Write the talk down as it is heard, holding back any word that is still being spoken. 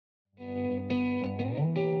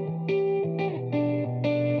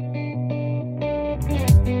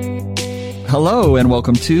Hello, and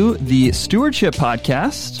welcome to the Stewardship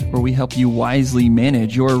Podcast, where we help you wisely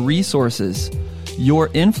manage your resources, your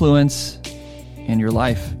influence, and your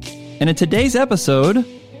life. And in today's episode,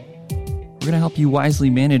 we're going to help you wisely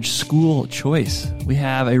manage school choice. We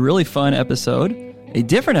have a really fun episode, a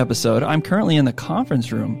different episode. I'm currently in the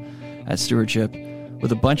conference room at Stewardship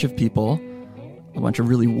with a bunch of people, a bunch of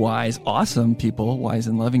really wise, awesome people, wise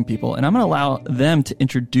and loving people, and I'm going to allow them to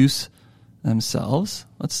introduce themselves.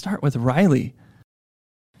 Let's start with Riley.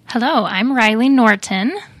 Hello, I'm Riley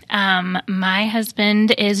Norton. My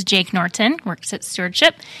husband is Jake Norton, works at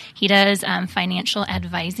Stewardship. He does financial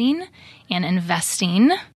advising and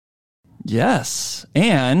investing. Yes.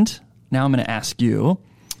 And now I'm going to ask you,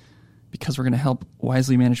 because we're going to help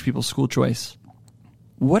wisely manage people's school choice,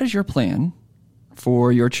 what is your plan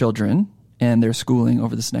for your children and their schooling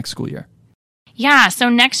over this next school year? Yeah, so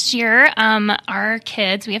next year, our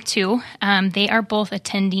kids, we have two, they are both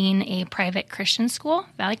attending a private Christian school,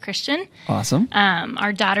 Valley Christian. Awesome.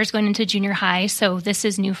 Our daughter's going into junior high, so this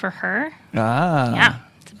is new for her. Yeah,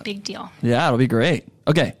 it's a big deal. Yeah, it'll be great.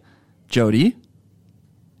 Okay, Jody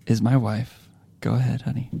is my wife. Go ahead,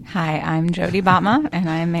 honey. Hi, I'm Jody Batma, and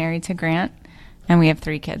I'm married to Grant, and we have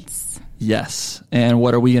 3 kids. Yes, and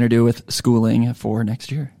what are we going to do with schooling for next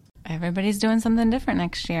year? Everybody's doing something different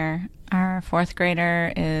next year. Our 4th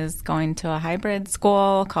grader is going to a hybrid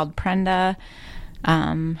school called Prenda.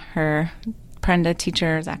 Her Prenda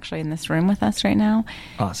teacher is actually in this room with us right now.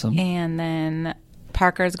 Awesome. And then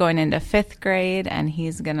Parker's going into 5th grade, and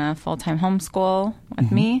he's going to full-time homeschool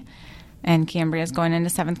with me. And Cambria's going into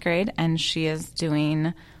 7th grade, and she is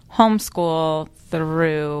doing homeschool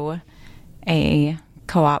through a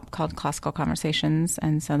co-op called Classical Conversations.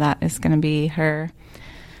 And so that is going to be her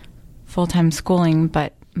full-time schooling,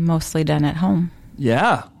 but mostly done at home.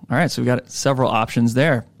 Yeah. All right. So we've got several options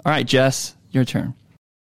there. All right, Jess, your turn.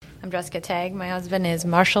 I'm Jessica Tagg. My husband is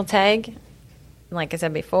Marshall Tagg. Like I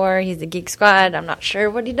said before, he's a Geek Squad. I'm not sure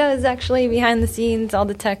what he does actually behind the scenes, all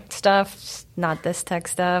the tech stuff. Not this tech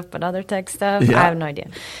stuff, but other tech stuff. Yeah. I have no idea.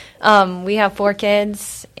 We have 4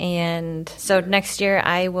 kids, and so next year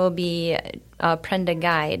I will be a Prenda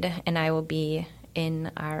guide, and I will be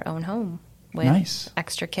in our own home with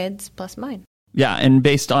extra kids plus mine. Yeah, and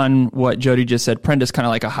based on what Jody just said, Prenda's kind of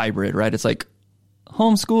like a hybrid, right? It's like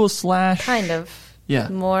homeschool / Kind of. Yeah.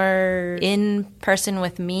 More in person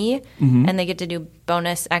with me, and they get to do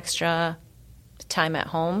bonus extra time at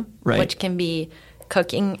home, right, which can be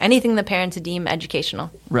cooking, anything the parents deem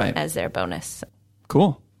educational, right, as their bonus.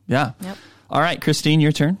 Cool. Yeah. Yep. All right, Christine,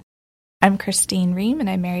 your turn. I'm Christine Ream, and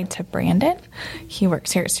I'm married to Brandon. He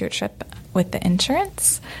works here at Stewardship with the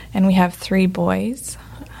insurance, and we have 3 boys,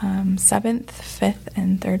 7th, 5th,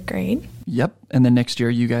 and 3rd grade. Yep. And then next year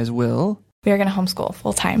you guys will? We are going to homeschool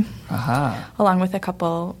full-time, Aha. along with a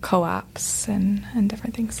couple co-ops and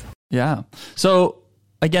different things. Yeah. So,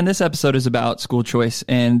 again, this episode is about school choice,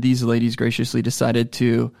 and these ladies graciously decided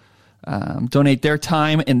to donate their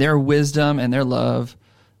time and their wisdom and their love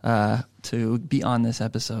to be on this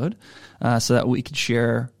episode so that we could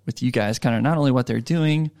share with you guys kind of not only what they're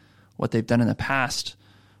doing, what they've done in the past,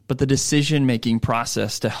 but the decision-making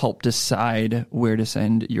process to help decide where to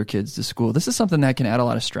send your kids to school. This is something that can add a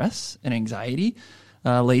lot of stress and anxiety.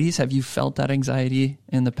 Ladies, have you felt that anxiety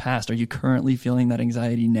in the past? Are you currently feeling that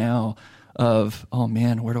anxiety now of, oh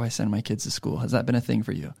man, where do I send my kids to school? Has that been a thing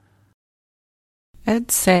for you?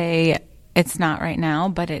 I'd say it's not right now,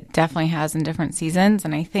 but it definitely has in different seasons.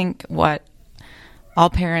 And I think what all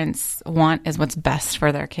parents want is what's best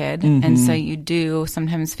for their kid. And so you do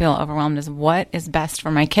sometimes feel overwhelmed as what is best for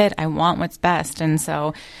my kid? I want what's best. And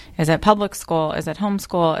so is it public school? Is it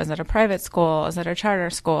homeschool? Is it a private school? Is it a charter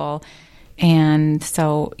school? And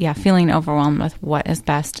so, yeah, feeling overwhelmed with what is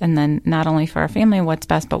best. And then not only for our family, what's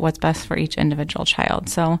best, but what's best for each individual child.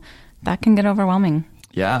 So that can get overwhelming.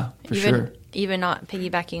 Yeah, for sure. Even not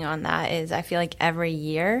piggybacking on that is I feel like every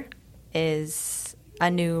year is a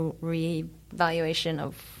new reevaluation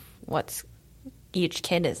of what each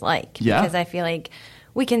kid is like. Yeah. Because I feel like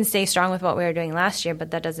we can stay strong with what we were doing last year,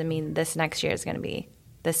 but that doesn't mean this next year is going to be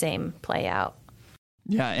the same play out.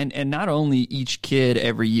 Yeah, and not only each kid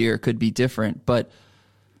every year could be different, but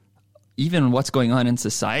even what's going on in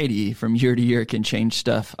society from year to year can change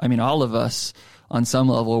stuff. I mean, all of us on some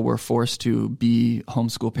level were forced to be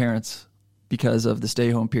homeschool parents because of the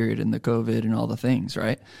stay-home period and the COVID and all the things,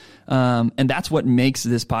 right? And that's what makes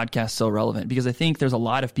this podcast so relevant, because I think there's a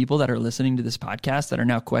lot of people that are listening to this podcast that are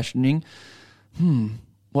now questioning,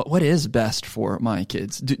 what is best for my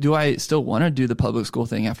kids? Do I still want to do the public school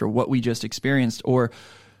thing after what we just experienced? Or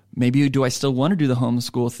maybe do I still want to do the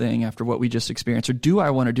homeschool thing after what we just experienced, or do I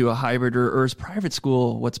want to do a hybrid, or is private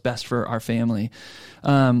school what's best for our family?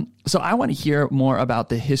 So I want to hear more about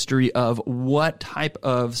the history of what type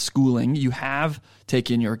of schooling you have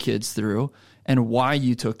taken your kids through and why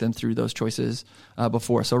you took them through those choices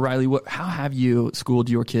before. So Riley, how have you schooled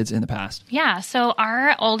your kids in the past? Yeah, so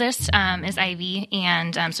our oldest is Ivy,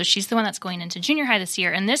 and so she's the one that's going into junior high this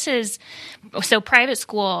year. And so private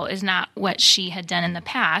school is not what she had done in the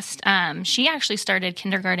past. She actually started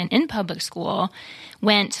kindergarten in public school,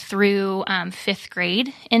 went through 5th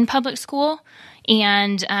grade in public school,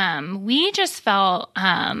 and we just felt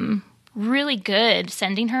really good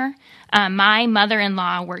sending her. My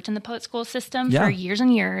mother-in-law worked in the public school system for years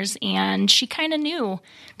and years, and she kind of knew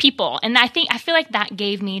people. And I feel like that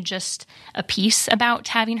gave me just a piece about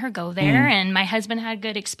having her go there, and my husband had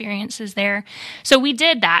good experiences there. So we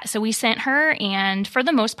did that. So we sent her, and for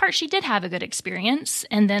the most part, she did have a good experience.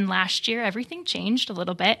 And then last year, everything changed a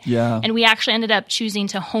little bit. Yeah. And we actually ended up choosing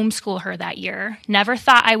to homeschool her that year. Never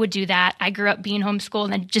thought I would do that. I grew up being homeschooled,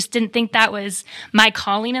 and I just didn't think that was my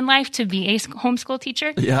calling in life to be a homeschool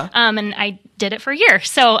teacher. Yeah. And I did it for a year.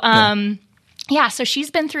 So, so she's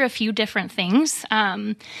been through a few different things.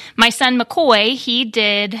 My son McCoy, he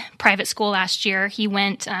did private school last year. He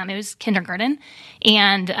went, it was kindergarten.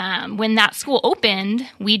 And when that school opened,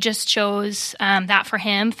 we just chose that for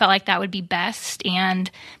him, felt like that would be best. And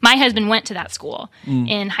my husband went to that school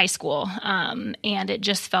in high school. And it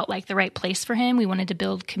just felt like the right place for him. We wanted to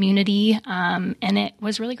build community, and it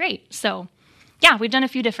was really great. So, yeah, we've done a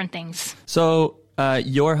few different things. So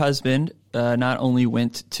your husband not only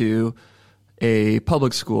went to a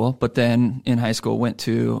public school, but then in high school went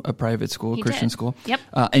to a private school, Christian school. Yep.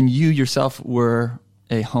 And you yourself were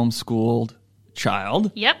a homeschooled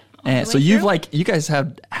child. Yep. And so you guys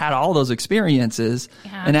have had all those experiences,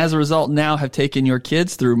 and as a result now have taken your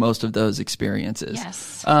kids through most of those experiences.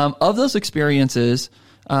 Yes. Of those experiences,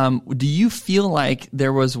 do you feel like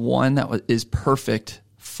there was one that is perfect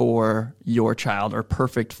for your child or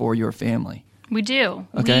perfect for your family? We do.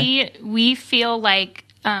 Okay. We feel like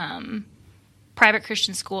private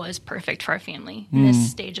Christian school is perfect for our family in this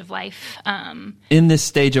stage of life. In this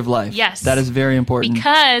stage of life. Yes. That is very important.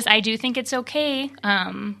 Because I do think it's okay,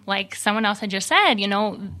 like someone else had just said,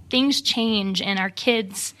 things change and our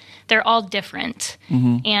kids, they're all different.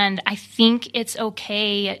 And I think it's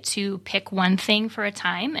okay to pick one thing for a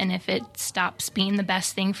time. And if it stops being the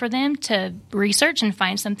best thing for them, to research and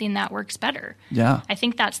find something that works better. Yeah. I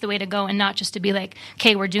think that's the way to go, and not just to be like,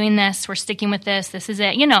 okay, we're doing this, we're sticking with this is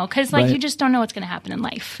it, because you just don't know what's going to happen in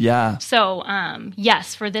life. Yeah. So,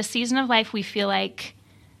 yes, for this season of life, we feel like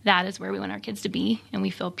that is where we want our kids to be, and we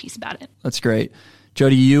feel peace about it. That's great.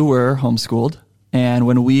 Jody, you were homeschooled, and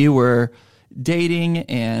when we were dating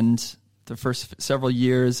and the first several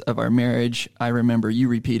years of our marriage, I remember you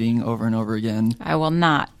repeating over and over again, I will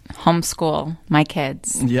not homeschool my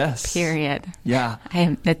kids. Yes. Period. Yeah.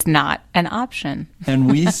 It's not an option. And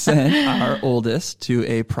we sent our oldest to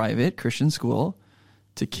a private Christian school,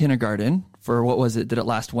 to kindergarten for, what was it? Did it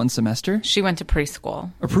last one semester? She went to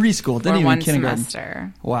preschool. Or preschool. Didn't for even one kindergarten.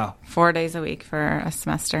 semester. Wow. 4 days a week for a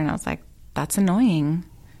semester. And I was like, that's annoying.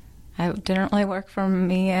 It didn't really work for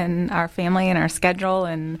me and our family and our schedule.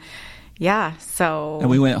 And so. And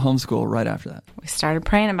we went homeschool right after that. We started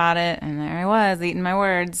praying about it, and there I was, eating my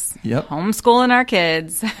words. Yep. Homeschooling our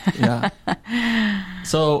kids. Yeah.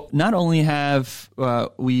 So not only have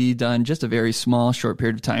we done just a very small, short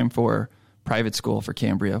period of time for private school for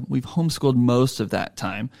Cambria, we've homeschooled most of that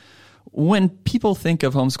time. When people think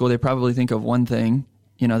of homeschool, they probably think of one thing.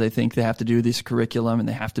 They think they have to do this curriculum and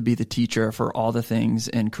they have to be the teacher for all the things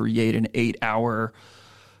and create an 8-hour,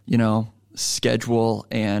 schedule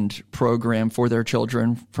and program for their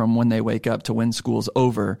children from when they wake up to when school's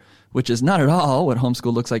over, which is not at all what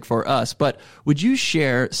homeschool looks like for us. But would you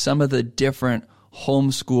share some of the different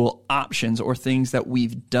homeschool options or things that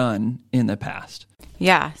we've done in the past?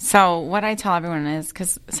 Yeah. So what I tell everyone is,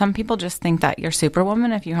 because some people just think that you're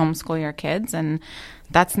Superwoman if you homeschool your kids, and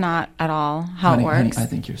that's not at all how it works. Honey, I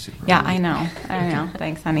think you're Superwoman. Yeah, I know.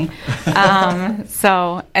 Thanks, honey.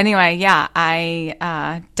 So anyway,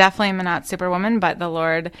 I definitely am not Superwoman, but the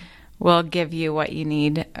Lord will give you what you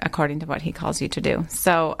need according to what He calls you to do.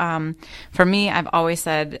 So for me, I've always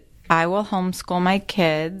said, I will homeschool my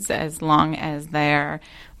kids as long as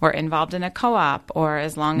we're involved in a co-op, or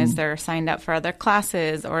as long as they're signed up for other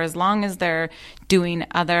classes, or as long as they're doing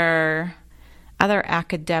other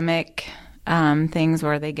academic things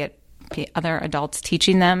where they get other adults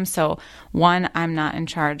teaching them. So 1, I'm not in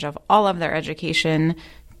charge of all of their education.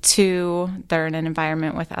 2, they're in an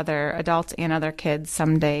environment with other adults and other kids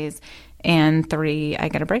some days. and 3, I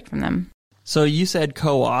get a break from them. So you said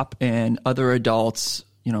co-op and other adults,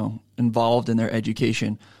 involved in their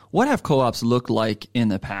education. What have co-ops looked like in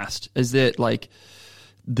the past? Is it like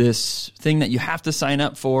this thing that you have to sign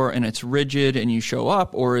up for and it's rigid and you show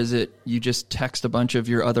up, or is it you just text a bunch of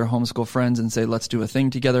your other homeschool friends and say, let's do a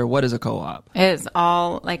thing together? What is a co-op? It's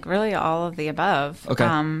all, really all of the above.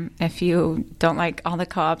 Okay. If you don't like all the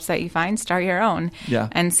co-ops that you find, start your own. Yeah.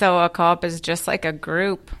 And so a co-op is just like a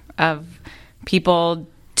group of people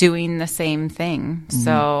doing the same thing. Mm-hmm.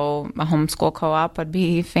 So a homeschool co-op would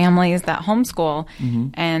be families that homeschool. Mm-hmm.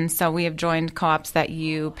 And so we have joined co-ops that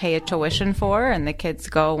you pay a tuition for and the kids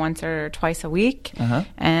go once or twice a week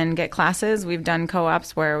and get classes. We've done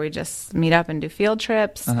co-ops where we just meet up and do field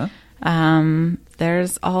trips.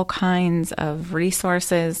 There's all kinds of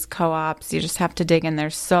resources, co-ops. You just have to dig in.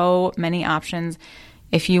 There's so many options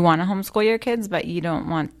if you want to homeschool your kids, but you don't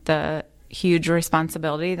want the huge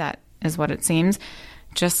responsibility. That is what it seems.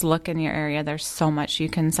 Just look in your area. There's so much you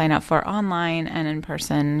can sign up for online and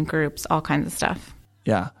in-person groups, all kinds of stuff.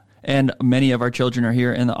 Yeah. And many of our children are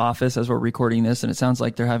here in the office as we're recording this, and it sounds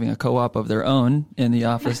like they're having a co-op of their own in the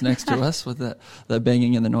office next to us with the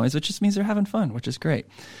banging and the noise, which just means they're having fun, which is great.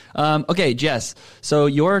 Okay, Jess, so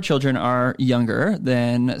your children are younger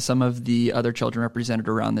than some of the other children represented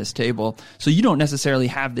around this table. So you don't necessarily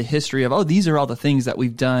have the history of, these are all the things that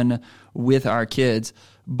we've done with our kids.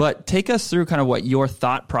 But take us through kind of what your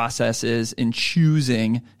thought process is in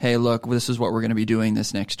choosing, hey, look, this is what we're going to be doing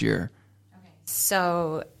this next year.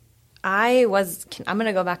 So I'm going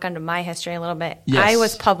to go back onto my history a little bit. Yes. I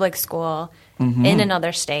was public school in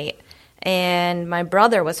another state, and my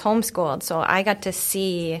brother was homeschooled. So I got to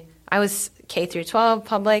see, I was K through 12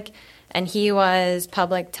 public, and he was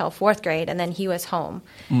public till 4th grade, and then he was home.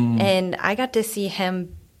 And I got to see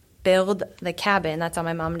him build the cabin that's on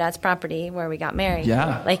my mom and dad's property where we got married.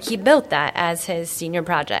 Yeah. Like, he built that as his senior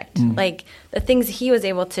project. Like, the things he was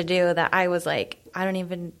able to do that I was like, I don't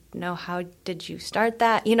even know, how did you start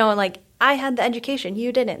that? I had the education,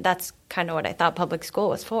 you didn't. That's kind of what I thought public school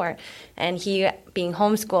was for. And he, being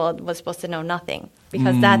homeschooled, was supposed to know nothing,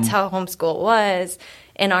 because that's how homeschool was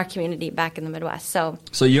in our community back in the Midwest. So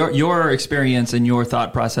your experience and your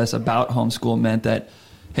thought process about homeschool meant that,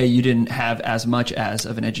 hey, you didn't have as much as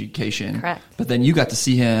of an education. Correct. But then you got to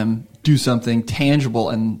see him do something tangible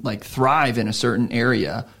and thrive in a certain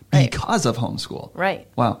area because of homeschool. Right.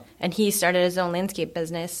 Wow. And he started his own landscape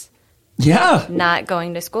business. Yeah. Not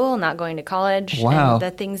going to school, not going to college. Wow. And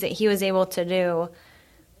the things that he was able to do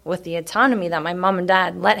with the autonomy that my mom and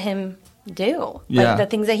dad let him do. Yeah. The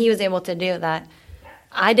things that he was able to do that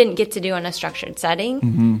I didn't get to do in a structured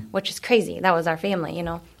setting, which is crazy. That was our family,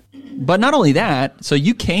 But not only that, so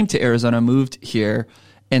you came to Arizona, moved here,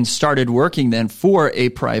 and started working then for a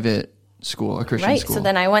private school, a Christian school. Right. So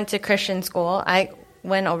then I went to Christian school. I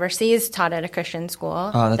went overseas, taught at a Christian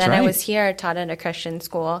school. Oh, that's then right. I was here, taught at a Christian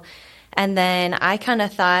school. And then I kind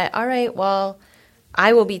of thought, all right, well,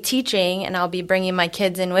 I will be teaching and I'll be bringing my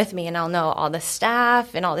kids in with me, and I'll know all the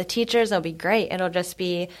staff and all the teachers. It'll be great. It'll just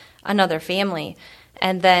be another family.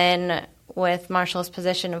 And then with Marshall's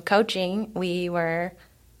position of coaching, we were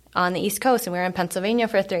on the East Coast, and we were in Pennsylvania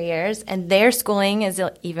for 3 years, and their schooling is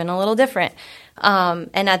even a little different. And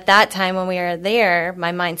at that time when we were there,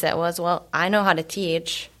 my mindset was, well, I know how to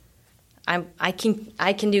teach. I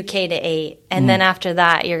can do K to 8, and then after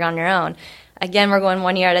that, you're on your own. Again, we're going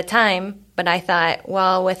 1 year at a time, but I thought,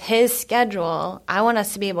 well, with his schedule, I want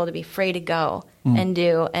us to be able to be free to go and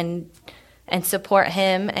do and support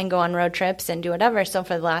him and go on road trips and do whatever. So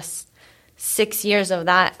for the last 6 years of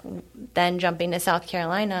that, then jumping to South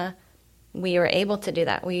Carolina, we were able to do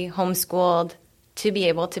that. We homeschooled to be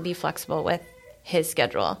able to be flexible with his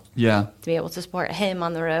schedule. Yeah. To be able to support him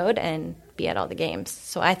on the road and be at all the games.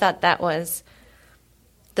 So I thought that was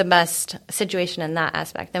the best situation in that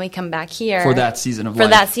aspect. Then we come back here. For that season of life. For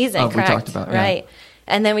that season, correct. We talked about, yeah. Right.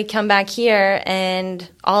 And then we come back here, and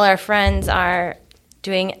all our friends are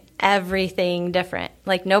doing everything different.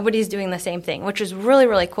 Like, nobody's doing the same thing, which is really,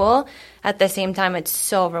 really cool. At the same time, it's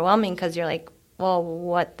so overwhelming, because you're like, well,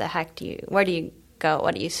 what the heck where do you go?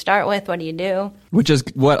 What do you start with? What do you do? Which is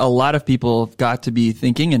what a lot of people have got to be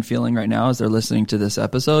thinking and feeling right now as they're listening to this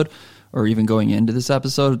episode, or even going into this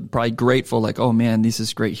episode, probably grateful, like, oh man, this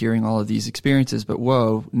is great hearing all of these experiences, but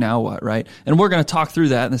whoa, now what, right? And we're going to talk through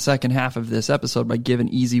that in the second half of this episode by giving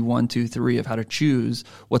easy 1, 2, 3 of how to choose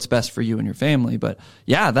what's best for you and your family. But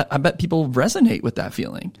yeah, I bet people resonate with that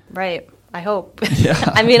feeling. Right. I hope.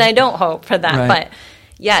 Yeah. I mean, I don't hope for that, right. But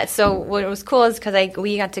yeah, so what was cool is because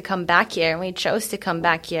we got to come back here, and we chose to come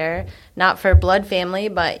back here, not for blood family,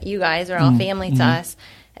 but you guys are all family to us.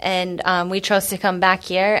 And we chose to come back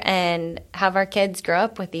here and have our kids grow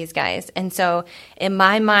up with these guys. And so in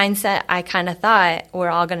my mindset, I kind of thought we're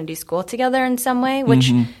all going to do school together in some way,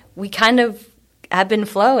 which we kind of ebb and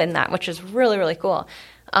flow in that, which is really, really cool.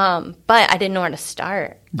 But I didn't know where to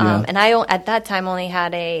start. And I, at that time, only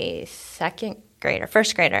had a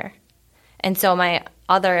first grader. And so my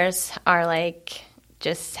others are like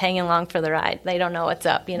just hanging along for the ride. They don't know what's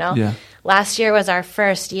up, you know? Yeah. Last year was our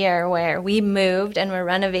first year where we moved and we're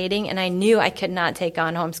renovating, and I knew I could not take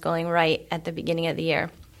on homeschooling right at the beginning of the year.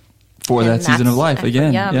 For that season of life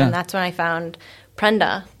again. Yeah, and that's when I found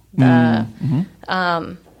Prenda.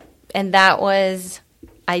 And that was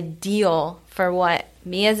ideal for what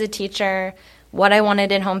me as a teacher, what I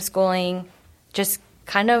wanted in homeschooling, just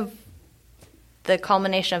kind of the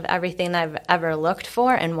culmination of everything that I've ever looked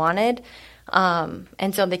for and wanted.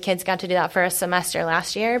 And so the kids got to do that for a semester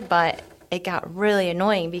last year, but it got really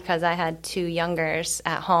annoying because I had 2 youngers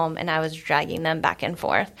at home and I was dragging them back and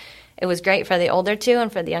forth. It was great for the older 2,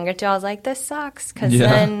 and for the younger 2, I was like, this sucks, because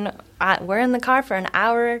then we're in the car for an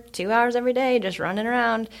hour, 2 hours every day, just running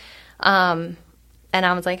around. And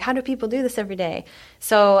I was like, how do people do this every day?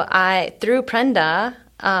 So through Prenda,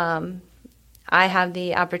 I have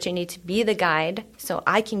the opportunity to be the guide, so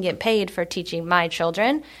I can get paid for teaching my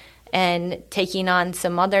children and taking on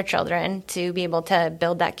some other children to be able to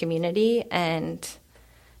build that community, and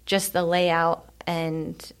just the layout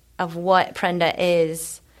and of what Prenda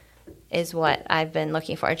is what I've been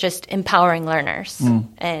looking for. Just empowering learners,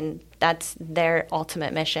 and that's their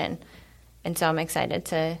ultimate mission. And so I'm excited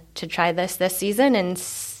to try this season and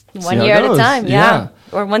one year at a time. Yeah.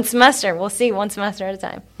 Or one semester. We'll see, one semester at a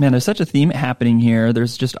time. Man, there's such a theme happening here.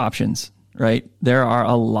 There's just options, right? There are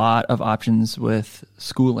a lot of options with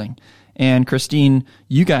schooling. And Christine,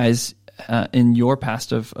 you guys, in your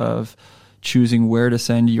past of choosing where to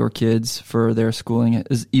send your kids for their schooling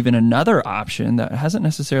is even another option that hasn't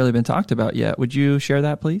necessarily been talked about yet. Would you share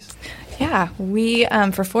that, please? Yeah, we,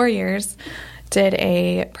 for 4 years, did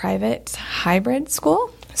a private hybrid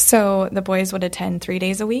school. So the boys would attend 3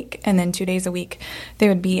 days a week, and then 2 days a week they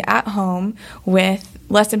would be at home with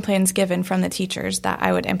lesson plans given from the teachers that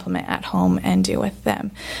I would implement at home and do with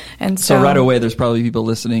them. And so right away, there's probably people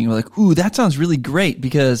listening who are like, ooh, that sounds really great,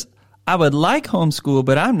 because I would like homeschool,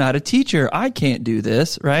 but I'm not a teacher. I can't do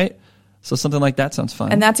this, right? So something like that sounds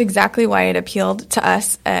fun. And that's exactly why it appealed to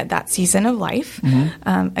us at that season of life.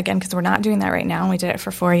 Again, because we're not doing that right now. We did it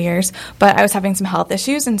for 4 years. But I was having some health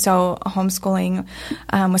issues, and so homeschooling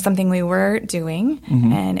was something we were doing.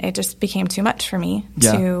 And it just became too much for me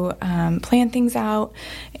to plan things out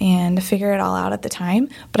and figure it all out at the time.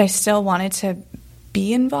 But I still wanted to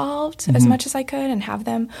be involved as much as I could and have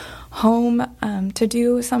them home to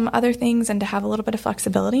do some other things and to have a little bit of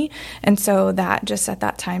flexibility. And so that just at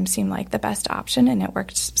that time seemed like the best option, and it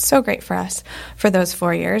worked so great for us for those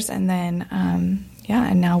 4 years. And then,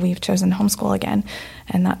 and now we've chosen homeschool again,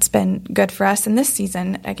 and that's been good for us in this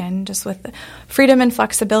season, again, just with freedom and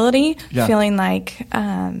flexibility, feeling like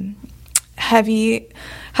heavy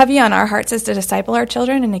on our hearts is to disciple our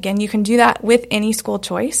children. And again, you can do that with any school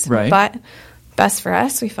choice, right? But best for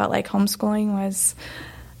us, we felt like homeschooling was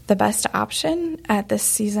the best option at this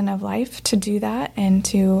season of life to do that and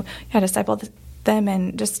to disciple them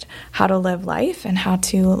and just how to live life and how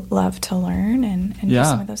to love to learn and do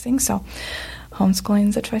some of those things. So homeschooling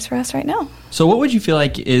is a choice for us right now. So what would you feel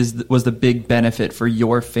like was the big benefit for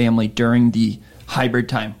your family during the hybrid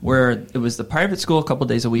time, where it was the private school a couple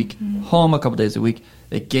days a week, home a couple days a week?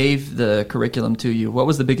 They gave the curriculum to you. What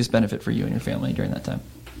was the biggest benefit for you and your family during that time?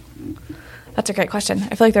 That's a great question.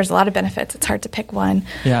 I feel like there's a lot of benefits. It's hard to pick one.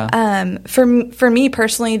 Yeah. For me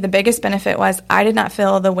personally, the biggest benefit was I did not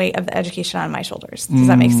feel the weight of the education on my shoulders. Does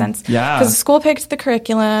that make sense? Yeah. Because the school picked the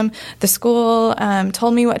curriculum, the school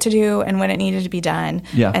told me what to do and when it needed to be done,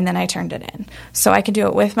 and then I turned it in. So I could do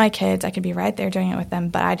it with my kids. I could be right there doing it with them,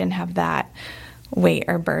 but I didn't have that weight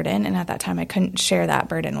or burden. And at that time, I couldn't share that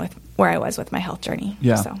burden with where I was with my health journey.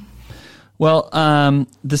 Yeah. So. Well,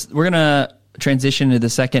 we're going to transition to the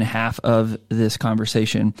second half of this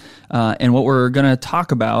conversation. And what we're going to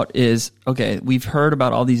talk about is, okay, we've heard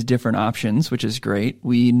about all these different options, which is great.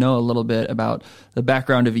 We know a little bit about the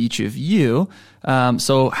background of each of you.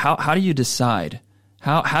 So how do you decide?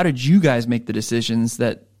 How did you guys make the decisions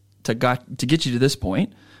that to get you to this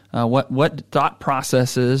point? What thought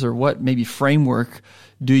processes or what maybe framework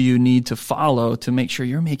do you need to follow to make sure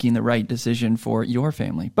you're making the right decision for your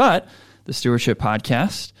family? But the Stewardship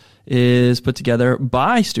Podcast is put together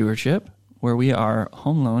by Stewardship, where we are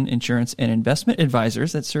home loan, insurance, and investment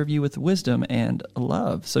advisors that serve you with wisdom and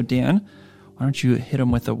love. So, Dan, why don't you hit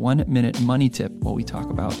them with a 1-minute money tip while we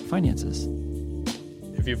talk about finances?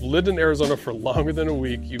 If you've lived in Arizona for longer than a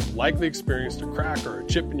week, you've likely experienced a crack or a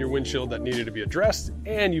chip in your windshield that needed to be addressed,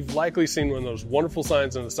 and you've likely seen one of those wonderful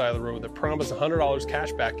signs on the side of the road that promise $100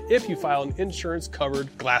 cash back if you file an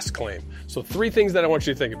insurance-covered glass claim. So 3 things that I want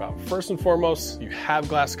you to think about. First and foremost, you have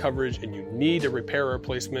glass coverage and you need a repair or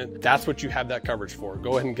replacement. That's what you have that coverage for.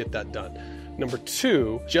 Go ahead and get that done. Number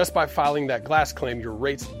 2, just by filing that glass claim, your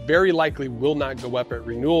rates very likely will not go up at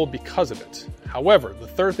renewal because of it. However, the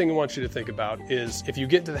third thing I want you to think about is if you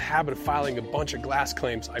get into the habit of filing a bunch of glass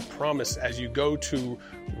claims, I promise as you go to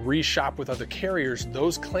reshop with other carriers,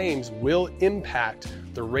 those claims will impact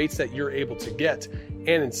the rates that you're able to get.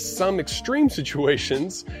 And in some extreme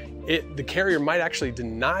situations, the carrier might actually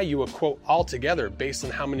deny you a quote altogether based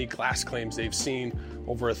on how many glass claims they've seen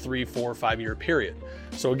over a 3, 4, 5-year period.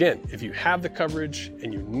 So again, if you have the coverage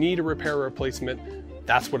and you need a repair or replacement,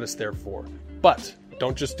 that's what it's there for. But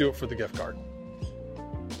don't just do it for the gift card.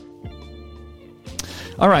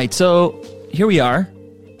 All right, so here we are.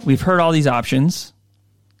 We've heard all these options.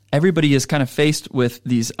 Everybody is kind of faced with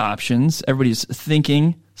these options. Everybody's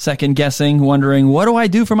thinking, second guessing, wondering, what do I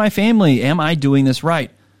do for my family? Am I doing this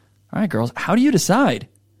right? All right, girls, how do you decide?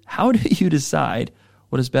 How do you decide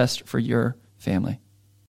what is best for your family?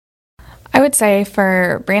 I would say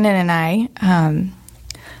for Brandon and I,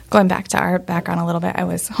 going back to our background a little bit, I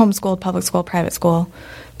was homeschooled, public school, private school.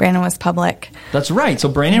 Brandon was public. That's right. So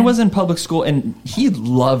Brandon was in public school and he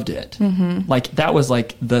loved it. Mm-hmm. Like that was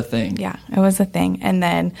like the thing. Yeah, it was the thing. And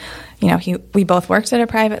then, we both worked at a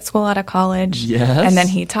private school out of college. Yes. And then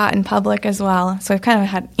he taught in public as well. So we've kind of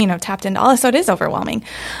had, tapped into all this. So it is overwhelming.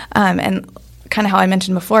 And kind of how I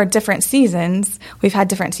mentioned before, different seasons. We've had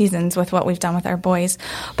different seasons with what we've done with our boys.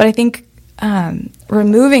 But I think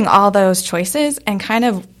removing all those choices and kind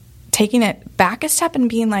of taking it back a step and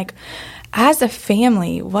being like, as a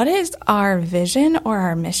family, what is our vision or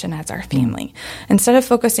our mission as our family? Instead of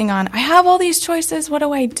focusing on, I have all these choices, what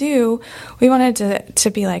do I do? We wanted to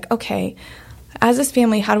be like, okay, as this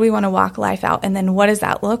family, how do we want to walk life out? And then what does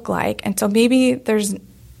that look like? And so maybe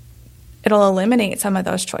it'll eliminate some of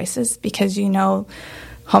those choices because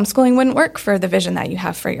homeschooling wouldn't work for the vision that you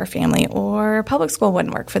have for your family, or public school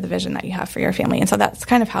wouldn't work for the vision that you have for your family. And so that's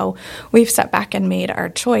kind of how we've stepped back and made our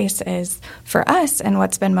choice is for us. And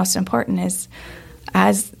what's been most important is,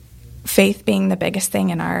 as faith being the biggest thing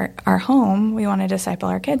in our home, we want to disciple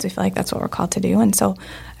our kids. We feel like that's what we're called to do. And so,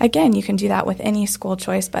 again, you can do that with any school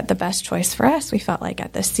choice, but the best choice for us, we felt like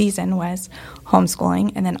at this season, was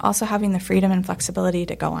homeschooling, and then also having the freedom and flexibility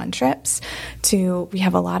to go on trips. We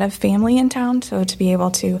have a lot of family in town, so to be able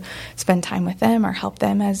to spend time with them or help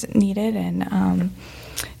them as needed, and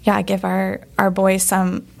give our boys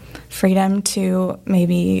some freedom to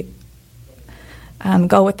maybe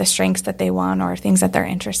go with the strengths that they want or things that they're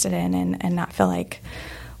interested in, and not feel like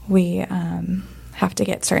we have to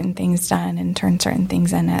get certain things done and turn certain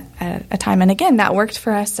things in at a time. And again, that worked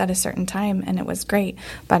for us at a certain time, and it was great.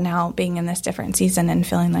 But now being in this different season and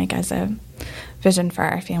feeling like as a vision for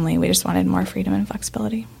our family, we just wanted more freedom and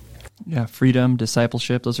flexibility. Yeah, freedom,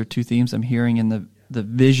 discipleship, those are 2 themes I'm hearing in the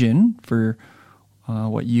vision for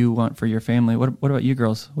what you want for your family. What about you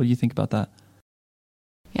girls? What do you think about that?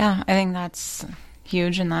 Yeah, I think that's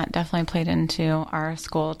huge, and that definitely played into our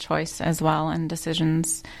school choice as well and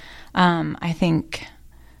decisions. I think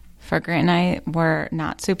for Grant and I, we're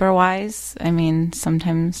not super wise. I mean,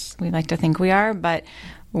 sometimes we like to think we are, but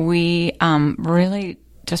we really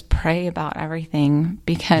just pray about everything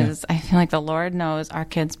because I feel like the Lord knows our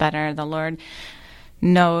kids better. The Lord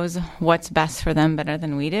knows what's best for them better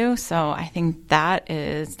than we do. So I think that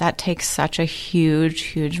takes such a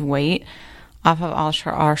huge weight off of all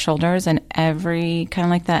our shoulders. And every kind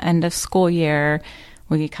of like the end of school year,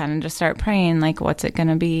 we kind of just start praying, like, what's it going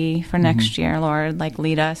to be for next year, Lord? Like,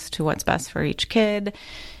 lead us to what's best for each kid.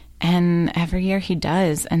 And every year he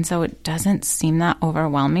does. And so it doesn't seem that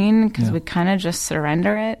overwhelming because we kind of just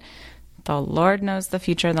surrender it. The Lord knows the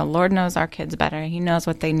future. The Lord knows our kids better. He knows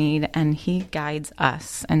what they need, and he guides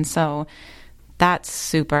us. And so that's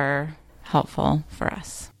super helpful for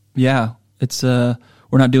us. Yeah. It's we're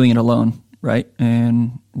not doing it alone, right?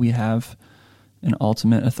 And we have an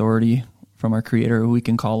ultimate authority from our Creator who we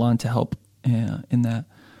can call on to help in that.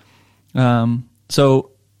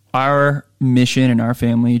 So our mission in our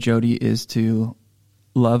family, Jody, is to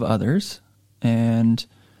love others. And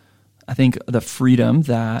I think the freedom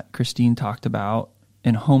that Christine talked about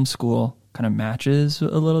in homeschool kind of matches a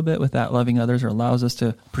little bit with that loving others, or allows us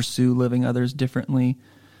to pursue living others differently.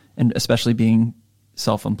 And especially being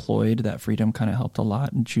self-employed, that freedom kind of helped a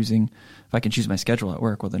lot in choosing. If I can choose my schedule at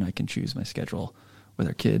work, well, then I can choose my schedule with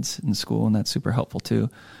our kids in school, and that's super helpful too.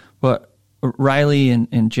 But Riley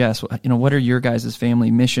and Jess, what are your guys'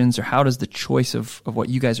 family missions, or how does the choice of what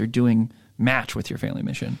you guys are doing match with your family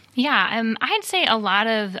mission? Yeah, I'd say a lot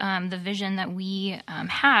of the vision that we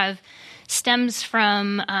have stems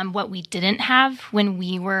from what we didn't have when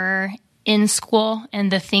we were in school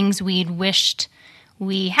and the things we'd wished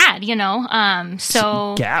we had,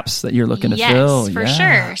 so gaps that you're looking to yes, fill. For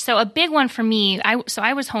sure. So a big one for me, I was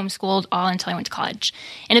homeschooled all until I went to college.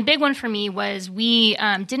 And a big one for me was we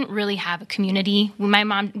didn't really have a community. My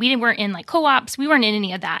mom, we weren't in like co-ops. We weren't in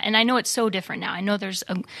any of that. And I know it's so different now. I know there's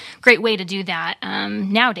a great way to do that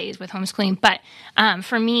nowadays with homeschooling. But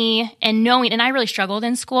for me, and I really struggled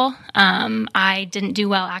in school. I didn't do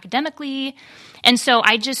well academically. And so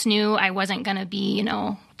I just knew I wasn't going to be,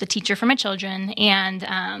 the teacher for my children.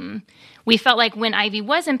 And we felt like when Ivy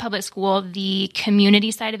was in public school, the community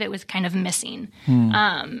side of it was kind of missing.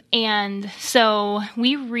 And so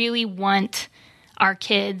we really want our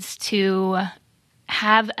kids to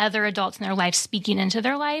have other adults in their lives speaking into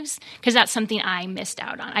their lives, because that's something I missed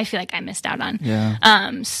out on. I feel like I missed out on. Yeah.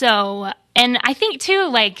 And I think too,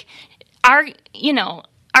 like our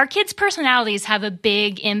kids' personalities have a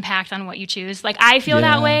big impact on what you choose. Like, I feel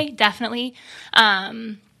that way, definitely.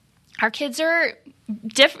 Our kids are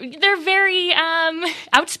different. They're very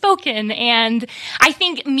outspoken, and I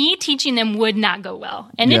think me teaching them would not go well.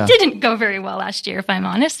 And it didn't go very well last year, if I'm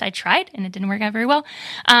honest. I tried, and it didn't work out very well.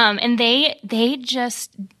 And they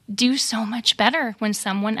just do so much better when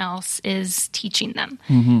someone else is teaching them.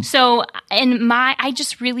 Mm-hmm. So,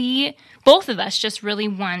 both of us just really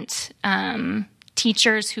want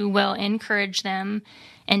teachers who will encourage them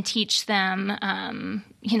and teach them,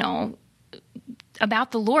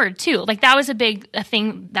 about the Lord too. Like, that was a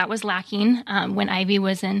thing that was lacking when Ivy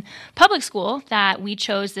was in public school that we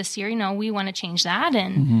chose this year. We want to change that.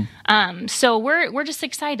 And so we're just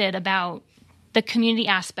excited about the community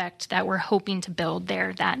aspect that we're hoping to build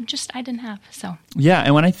there that just I didn't have. So yeah,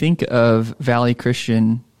 and when I think of Valley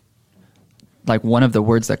Christian, like, one of the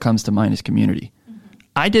words that comes to mind is community.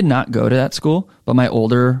 I did not go to that school, but my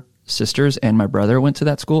older sisters and my brother went to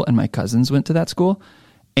that school, and my cousins went to that school.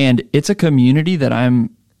 And it's a community that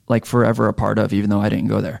I'm like forever a part of, even though I didn't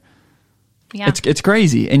go there. Yeah. It's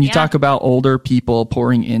crazy. And you talk about older people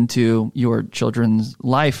pouring into your children's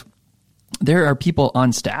life. There are people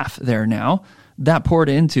on staff there now that poured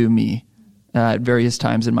into me at various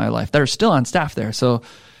times in my life that are still on staff there. So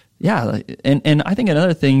yeah. And I think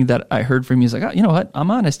another thing that I heard from you is like, oh, you know what?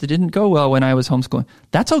 I'm honest. It didn't go well when I was homeschooling.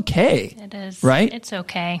 That's okay. It is. Right? It's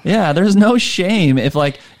okay. Yeah. There's no shame. If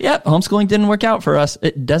homeschooling didn't work out for us,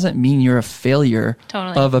 it doesn't mean you're a failure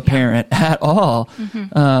of a parent at all.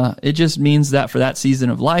 Mm-hmm. It just means that for that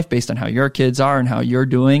season of life, based on how your kids are and how you're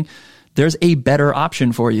doing, there's a better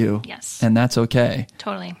option for you. Yes. And that's okay.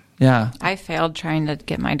 Totally. Yeah. I failed trying to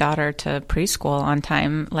get my daughter to preschool on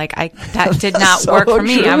time. That did not work for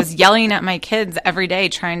me. I was yelling at my kids every day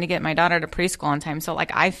trying to get my daughter to preschool on time. So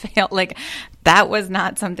I failed. That was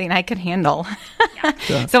not something I could handle.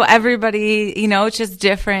 Yeah. So everybody, it's just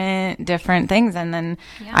different things. And then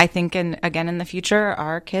I think in the future,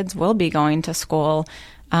 our kids will be going to school.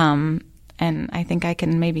 And I think I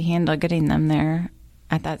can maybe handle getting them there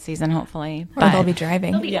at that season, hopefully. Or they'll be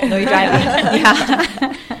driving. They'll be driving.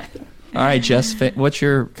 Yeah. All right, Jess, what's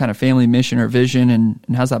your kind of family mission or vision, and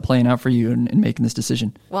how's that playing out for you in making this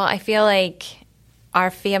decision? Well, I feel like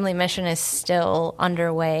our family mission is still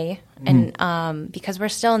underway, and because we're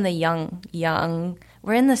still in the young,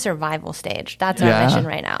 we're in the survival stage. That's our mission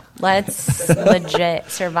right now. Let's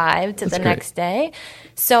legit survive to the next day.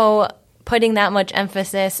 So putting that much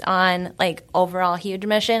emphasis on overall huge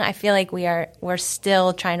mission, I feel like we're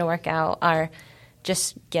still trying to work out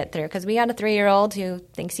just get through, because we got a 3-year-old who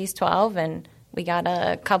thinks he's 12, and we got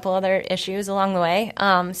a couple other issues along the way.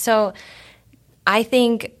 So I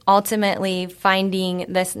think ultimately finding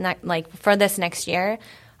this for this next year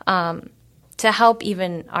to help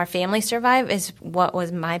even our family survive is what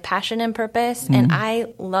was my passion and purpose. Mm-hmm. And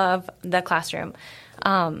I love the classroom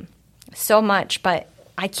so much, but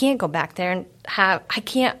I can't go back there and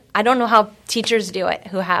I don't know how teachers do it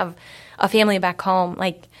who have a family back home.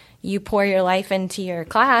 You pour your life into your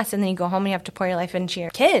class, and then you go home and you have to pour your life into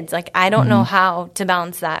your kids. I don't know how to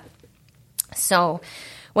balance that. So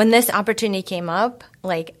when this opportunity came up,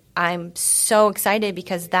 I'm so excited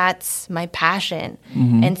because that's my passion.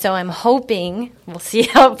 Mm-hmm. And so I'm hoping, we'll see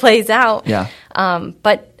how it plays out. Yeah.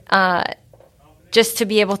 But just to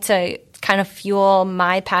be able to kind of fuel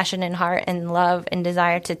my passion and heart and love and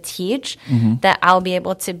desire to teach, that I'll be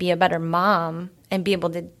able to be a better mom and be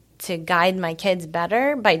able to guide my kids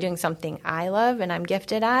better by doing something I love and I'm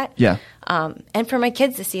gifted at. Yeah. And for my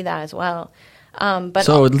kids to see that as well. But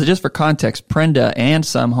so just for context, Prenda and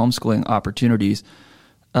some homeschooling opportunities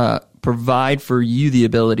provide for you the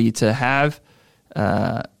ability to have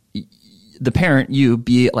the parent, you,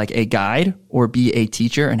 be like a guide or be a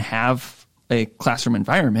teacher and have a classroom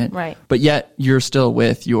environment, right? But yet you're still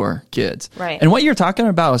with your kids, right? And what you're talking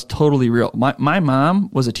about is totally real. My mom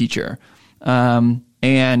was a teacher,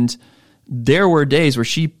 and there were days where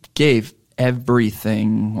she gave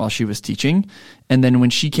everything while she was teaching, and then when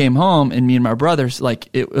she came home, and me and my brothers, like,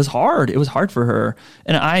 it was hard. It was hard for her,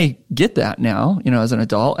 and I get that now, as an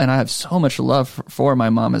adult, and I have so much love for my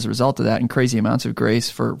mom as a result of that, and crazy amounts of grace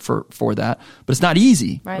for that. But it's not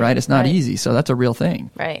easy, right? It's not easy. So that's a real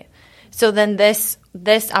thing, right? So then this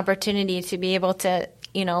opportunity to be able to,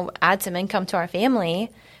 add some income to our family,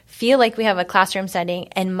 feel like we have a classroom setting,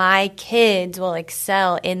 and my kids will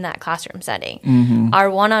excel in that classroom setting. Mm-hmm. Our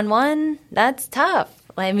one-on-one, that's tough.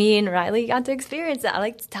 I mean, Riley got to experience that.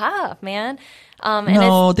 Like, it's tough, man.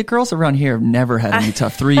 No, the girls around here have never had any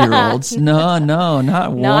tough 3-year-olds. No,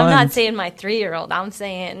 not one. No, I'm not saying my 3-year-old. I'm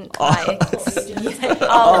saying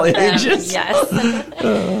all ages.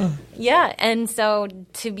 Yes. Yeah, and so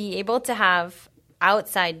to be able to have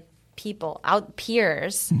outside people,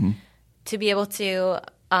 peers, mm-hmm. to be able to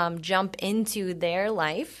jump into their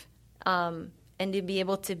life and to be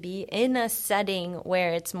able to be in a setting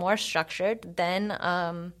where it's more structured than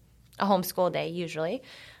a homeschool day usually,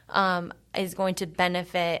 is going to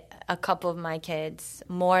benefit a couple of my kids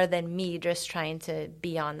more than me just trying to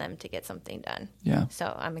be on them to get something done. Yeah.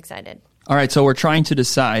 So I'm excited. All right, so we're trying to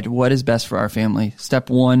decide what is best for our family.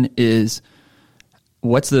 Step one is,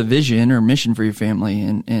 what's the vision or mission for your family,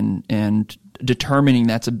 and determining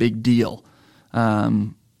that's a big deal,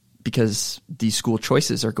 because these school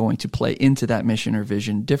choices are going to play into that mission or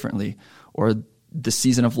vision differently, or the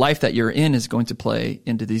season of life that you're in is going to play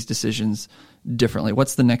into these decisions differently.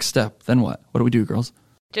 What's the next step? Then what? What do we do, girls?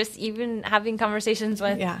 Just even having conversations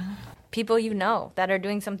with people that are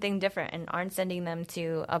doing something different and aren't sending them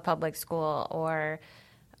to a public school or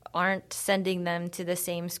aren't sending them to the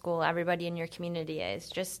same school everybody in your community is.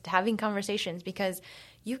 Just having conversations, because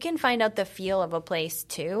you can find out the feel of a place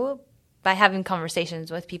too by having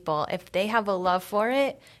conversations with people. If they have a love for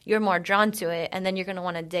it, you're more drawn to it, and then you're going to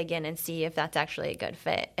want to dig in and see if that's actually a good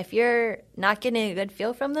fit. If you're not getting a good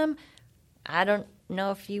feel from them, I don't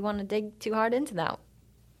know if you want to dig too hard into that.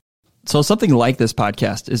 So something like this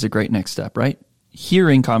podcast is a great next step, right?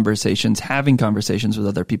 Hearing conversations, having conversations with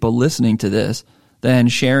other people, listening to this, then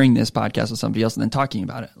sharing this podcast with somebody else, and then talking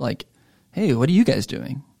about it. Like, hey, what are you guys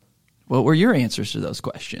doing? What were your answers to those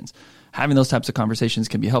questions? Having those types of conversations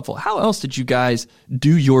can be helpful. How else did you guys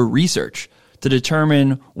do your research to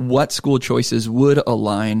determine what school choices would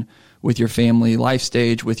align with your family life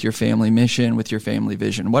stage, with your family mission, with your family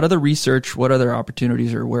vision? What other research, what other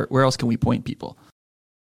opportunities, or where else can we point people?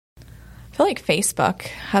 I feel like Facebook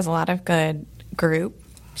has a lot of good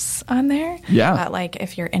groups on there. Yeah. That, like,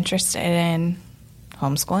 if you're interested in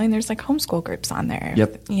homeschooling, there's like homeschool groups on there.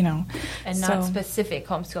 Yep. And not specific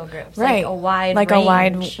homeschool groups. Right. Like a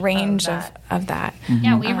wide range of that. Mm-hmm.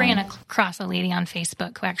 Yeah, we ran across a lady on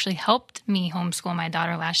Facebook who actually helped me homeschool my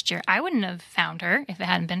daughter last year. I wouldn't have found her if it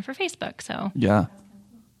hadn't been for Facebook. So yeah,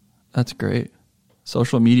 that's great.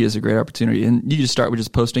 Social media is a great opportunity. And you just start with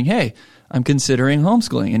just posting, hey, I'm considering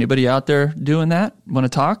homeschooling. Anybody out there doing that? Want to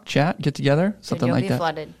talk, chat, get together? Something like that.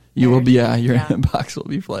 Flooded. You will be, your inbox will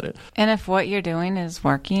be flooded. And if what you're doing is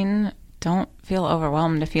working, don't feel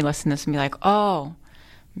overwhelmed if you listen to this and be like, oh,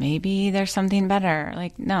 maybe there's something better.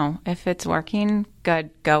 Like, no, if it's working,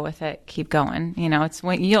 good, go with it, keep going. It's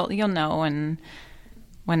when you'll know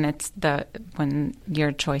when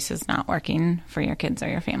your choice is not working for your kids or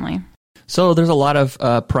your family. So there's a lot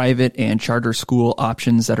of private and charter school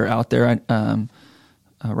options that are out there.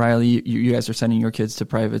 Riley, you guys are sending your kids to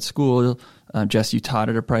private school. Jess, you taught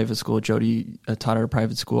at a private school. Jody taught at a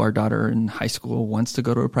private school. Our daughter in high school wants to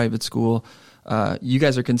go to a private school. You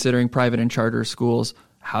guys are considering private and charter schools.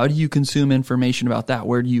 How do you consume information about that?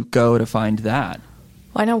 Where do you go to find that?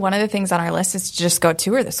 Well, I know one of the things on our list is to just go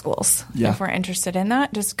tour the schools. Yeah. If we're interested in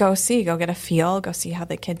that, just go get a feel, go see how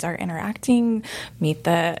the kids are interacting, meet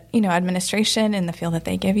the, administration and the feel that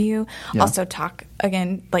they give you. Yeah. Also talk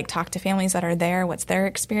to families that are there. What's their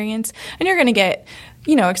experience? And you're going to get,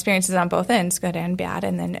 experiences on both ends, good and bad,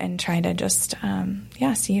 and try to just,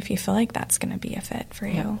 see if you feel like that's going to be a fit for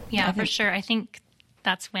you. Yeah, for sure. I think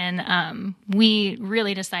that's when we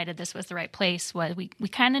really decided this was the right place. We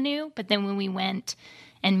kind of knew, but then when we went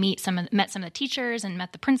and met some of the teachers and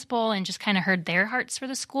met the principal and just kind of heard their hearts for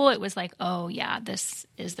the school, it was like, oh yeah, this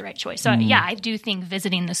is the right choice. So I do think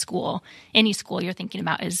visiting the school, any school you're thinking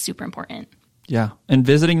about, is super important. Yeah. And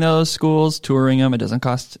visiting those schools, touring them, it doesn't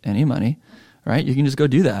cost any money, right? You can just go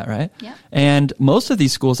do that, right? Yeah. And most of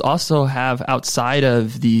these schools also have, outside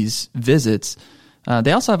of these visits,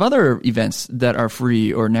 they also have other events that are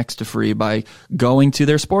free or next to free by going to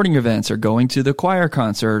their sporting events or going to the choir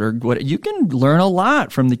concert or what. You can learn a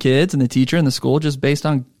lot from the kids and the teacher and the school just based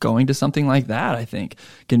on going to something like that, I think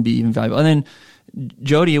can be even valuable. And then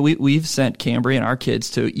Jody, we've sent Cambria and our kids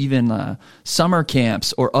to even summer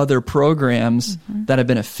camps or other programs that have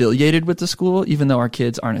been affiliated with the school, even though our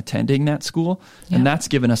kids aren't attending that school. Yeah. And that's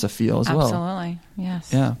given us a feel as well. Absolutely.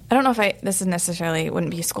 Yes. Yeah. I don't know if this is necessarily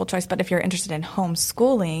wouldn't be school choice, but if you're interested in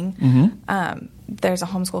homeschooling, there's a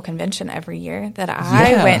homeschool convention every year that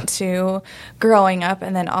I went to growing up,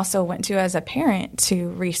 and then also went to as a parent to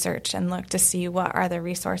research and look to see what are the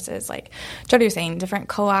resources. Like Jody was saying, different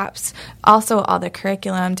co-ops, also all the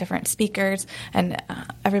curriculum, different speakers, and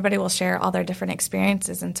everybody will share all their different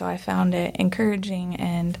experiences. And so I found it encouraging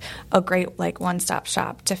and a great one-stop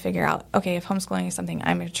shop to figure out, okay, if homeschooling is something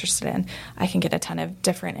I'm interested in, I can get a ton of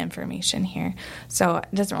different information here. So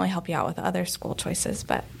it doesn't really help you out with other school choices,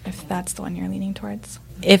 but if that's the one you're leaning towards.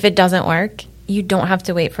 If it doesn't work, you don't have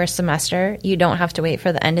to wait for a semester. You don't have to wait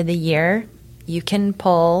for the end of the year. You can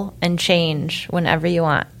pull and change whenever you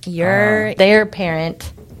want. You're their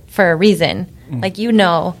parent for a reason. Like,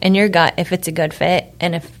 in your gut if it's a good fit,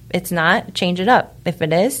 and if it's not, change it up. If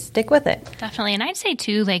it is, stick with it. Definitely. And I'd say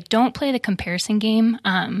too, don't play the comparison game.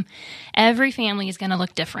 Every family is going to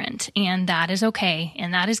look different, and that is okay.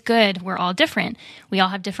 And that is good. We're all different. We all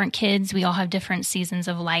have different kids. We all have different seasons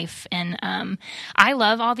of life. And I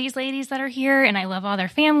love all these ladies that are here, and I love all their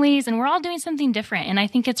families, and we're all doing something different. And I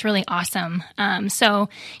think it's really awesome. So,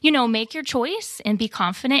 make your choice and be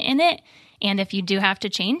confident in it. And if you do have to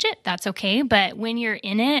change it, that's okay. But when you're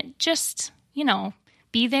in it, just,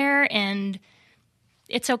 be there, and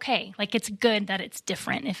it's okay. It's good that it's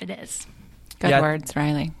different if it is. Good words,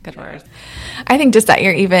 Riley. Good words. I think just that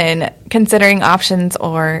you're even considering options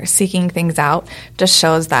or seeking things out just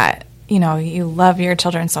shows that, you love your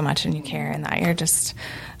children so much and you care, and that you're just,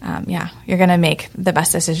 you're going to make the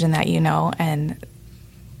best decision that and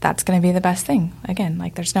that's going to be the best thing. Again,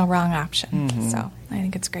 there's no wrong option. So I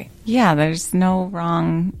think it's great. Yeah, there's no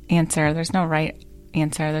wrong answer. There's no right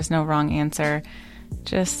answer. There's no wrong answer.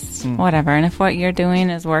 Just whatever. And if what you're doing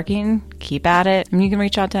is working, keep at it. And you can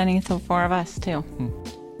reach out to any of the four of us too.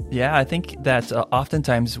 Yeah, I think that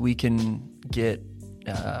oftentimes we can get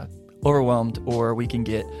overwhelmed, or we can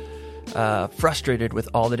get frustrated with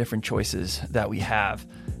all the different choices that we have,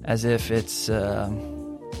 as if it's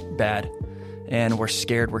bad. And we're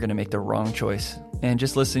scared we're going to make the wrong choice. And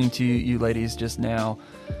just listening to you ladies just now,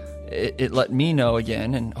 it let me know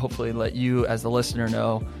again, and hopefully let you as the listener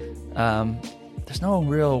know, there's no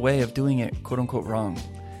real way of doing it, quote unquote, wrong.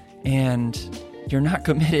 And you're not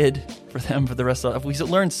committed for them for the rest of life. If we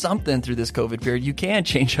learned something through this COVID period, you can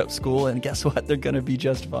change up school, and guess what? They're going to be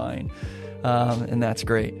just fine. And that's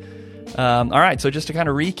great. All right. So just to kind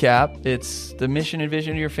of recap, it's the mission and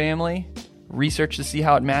vision of your family. Research to see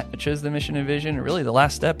how it matches the mission and vision. And really the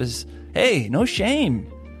last step is, hey, no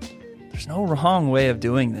shame. There's no wrong way of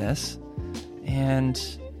doing this. And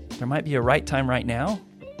there might be a right time right now.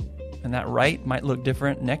 And that right might look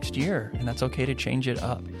different next year. And that's okay to change it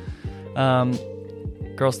up.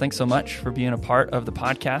 Girls, thanks so much for being a part of the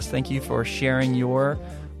podcast. Thank you for sharing your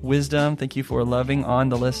wisdom. Thank you for loving on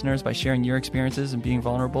the listeners by sharing your experiences and being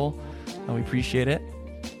vulnerable. We appreciate it.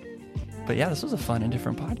 But yeah, this was a fun and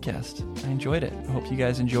different podcast. I enjoyed it. I hope you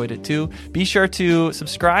guys enjoyed it too. Be sure to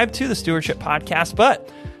subscribe to the Stewardship Podcast. But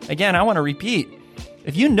again, I want to repeat,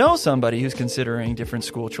 if you know somebody who's considering different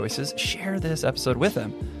school choices, share this episode with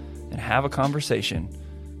them and have a conversation.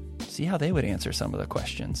 See how they would answer some of the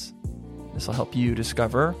questions. This will help you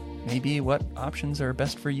discover maybe what options are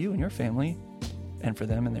best for you and your family, and for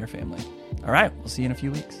them and their family. All right, we'll see you in a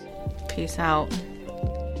few weeks. Peace out.